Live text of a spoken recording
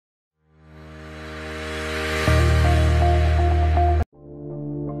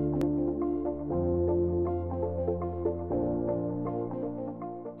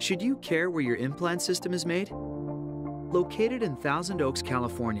Should you care where your implant system is made? Located in Thousand Oaks,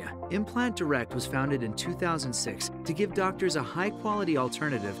 California, Implant Direct was founded in 2006 to give doctors a high-quality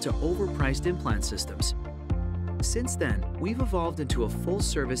alternative to overpriced implant systems. Since then, we've evolved into a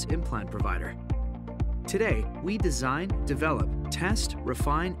full-service implant provider. Today, we design, develop, test,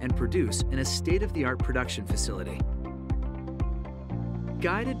 refine, and produce in a state-of-the-art production facility.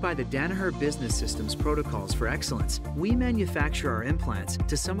 Guided by the Danaher Business Systems protocols for excellence, we manufacture our implants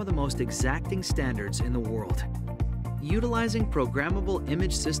to some of the most exacting standards in the world. Utilizing programmable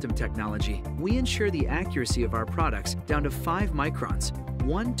image system technology, we ensure the accuracy of our products down to 5 microns,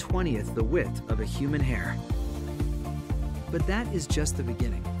 1/20th the width of a human hair. But that is just the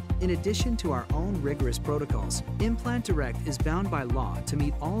beginning. In addition to our own rigorous protocols, Implant Direct is bound by law to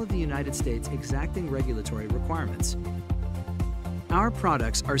meet all of the United States' exacting regulatory requirements. Our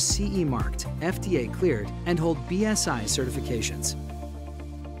products are CE marked, FDA cleared, and hold BSI certifications.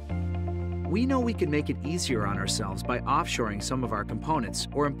 We know we can make it easier on ourselves by offshoring some of our components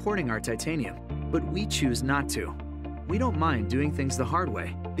or importing our titanium, but we choose not to. We don't mind doing things the hard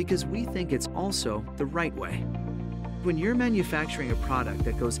way because we think it's also the right way. When you're manufacturing a product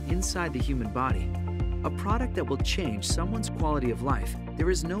that goes inside the human body, a product that will change someone's quality of life, there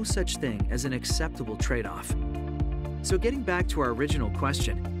is no such thing as an acceptable trade-off. So getting back to our original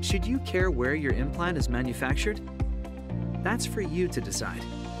question, should you care where your implant is manufactured? That's for you to decide.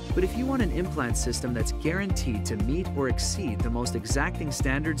 But if you want an implant system that's guaranteed to meet or exceed the most exacting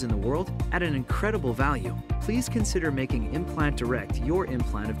standards in the world at an incredible value, please consider making Implant Direct your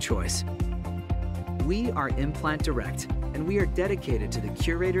implant of choice. We are Implant Direct, and we are dedicated to the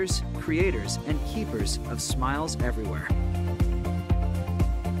curators, creators, and keepers of smiles everywhere.